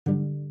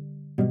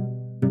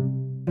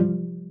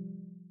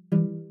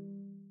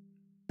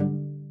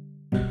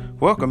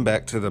Welcome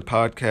back to the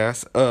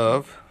podcast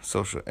of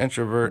Social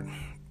Introvert.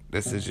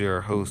 This is your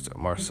host,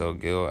 Marcel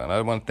Gill, and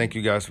I want to thank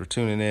you guys for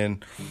tuning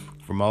in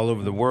from all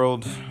over the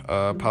world.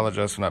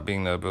 Apologize for not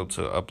being able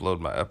to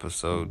upload my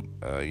episode.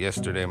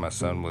 Yesterday, my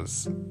son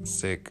was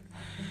sick.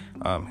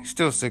 He's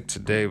still sick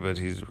today, but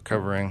he's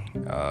recovering.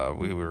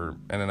 We were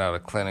in and out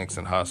of clinics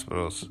and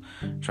hospitals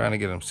trying to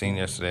get him seen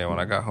yesterday. When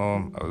I got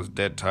home, I was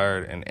dead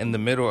tired, and in the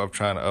middle of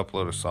trying to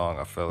upload a song,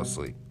 I fell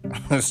asleep.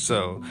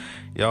 So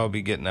y'all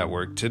be getting that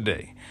work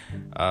today.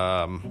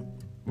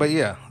 But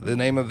yeah, the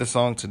name of the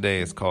song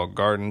today is called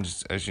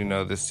Gardens. As you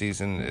know, this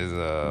season is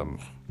a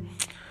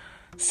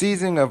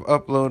season of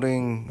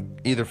uploading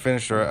either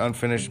finished or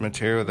unfinished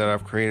material that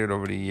I've created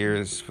over the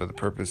years for the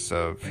purpose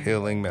of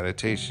healing,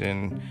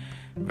 meditation,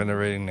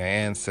 venerating the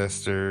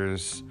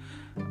ancestors,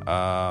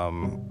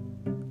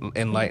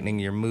 enlightening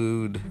your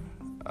mood,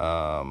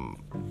 a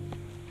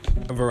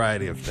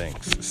variety of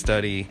things,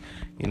 study,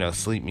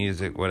 sleep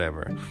music,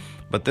 whatever.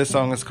 But this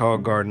song is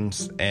called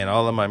Gardens, and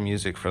all of my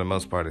music for the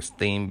most part is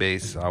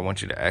theme-based, so I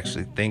want you to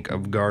actually think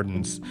of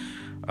gardens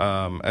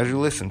as you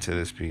listen to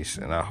this piece,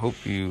 and I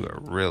hope you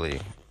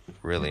really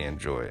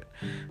enjoy it.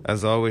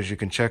 As always, you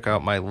can check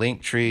out my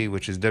Linktree,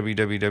 which is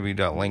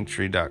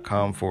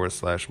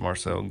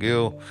www.linktree.com/Marcel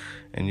Gill,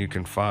 and you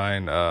can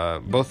find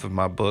both of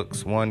my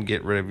books. One,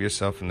 Get Rid of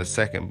Yourself, and the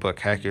second book,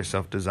 Hack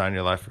Yourself, Design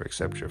Your Life, or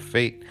Accept Your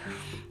Fate.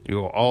 You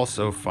will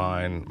also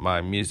find my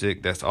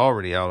music that's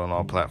already out on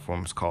all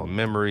platforms called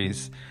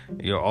Memories.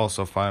 You'll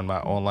also find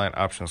my online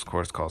options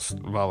course called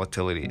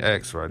Volatility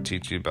X, where I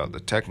teach you about the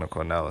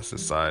technical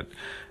analysis side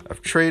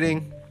of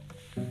trading.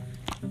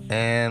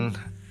 And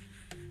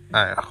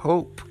I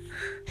hope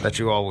that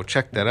you all will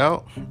check that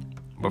out.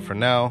 But for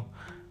now,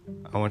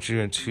 I want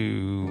you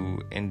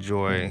to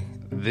enjoy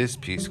this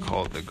piece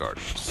called The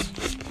Gardens.